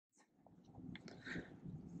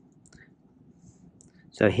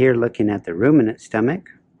So here, looking at the ruminant stomach,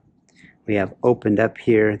 we have opened up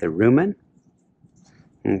here the rumen.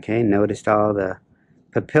 Okay, noticed all the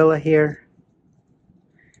papilla here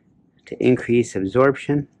to increase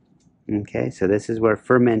absorption. Okay, so this is where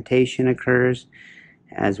fermentation occurs,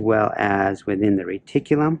 as well as within the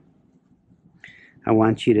reticulum. I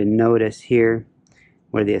want you to notice here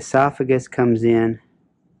where the esophagus comes in,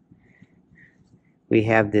 we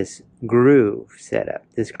have this groove set up.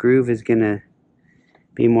 This groove is going to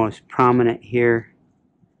be most prominent here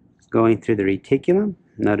going through the reticulum.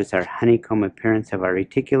 Notice our honeycomb appearance of our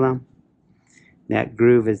reticulum. That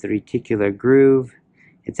groove is the reticular groove.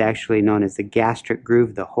 It's actually known as the gastric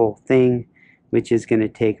groove, the whole thing, which is going to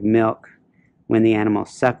take milk when the animal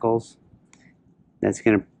suckles. That's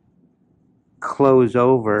going to close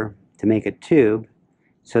over to make a tube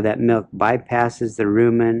so that milk bypasses the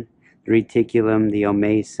rumen, the reticulum, the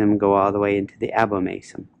omasum, go all the way into the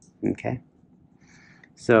abomasum. Okay?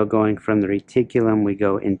 So going from the reticulum, we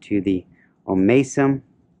go into the omasum,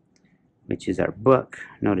 which is our book.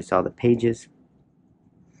 Notice all the pages.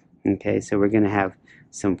 Okay, so we're going to have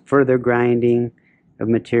some further grinding of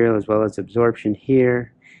material as well as absorption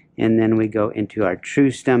here. And then we go into our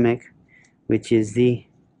true stomach, which is the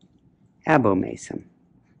abomasum.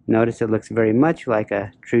 Notice it looks very much like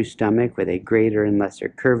a true stomach with a greater and lesser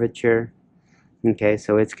curvature. Okay,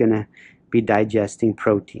 so it's going to be digesting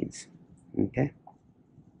proteins. Okay,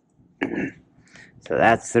 so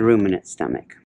that's the ruminant stomach.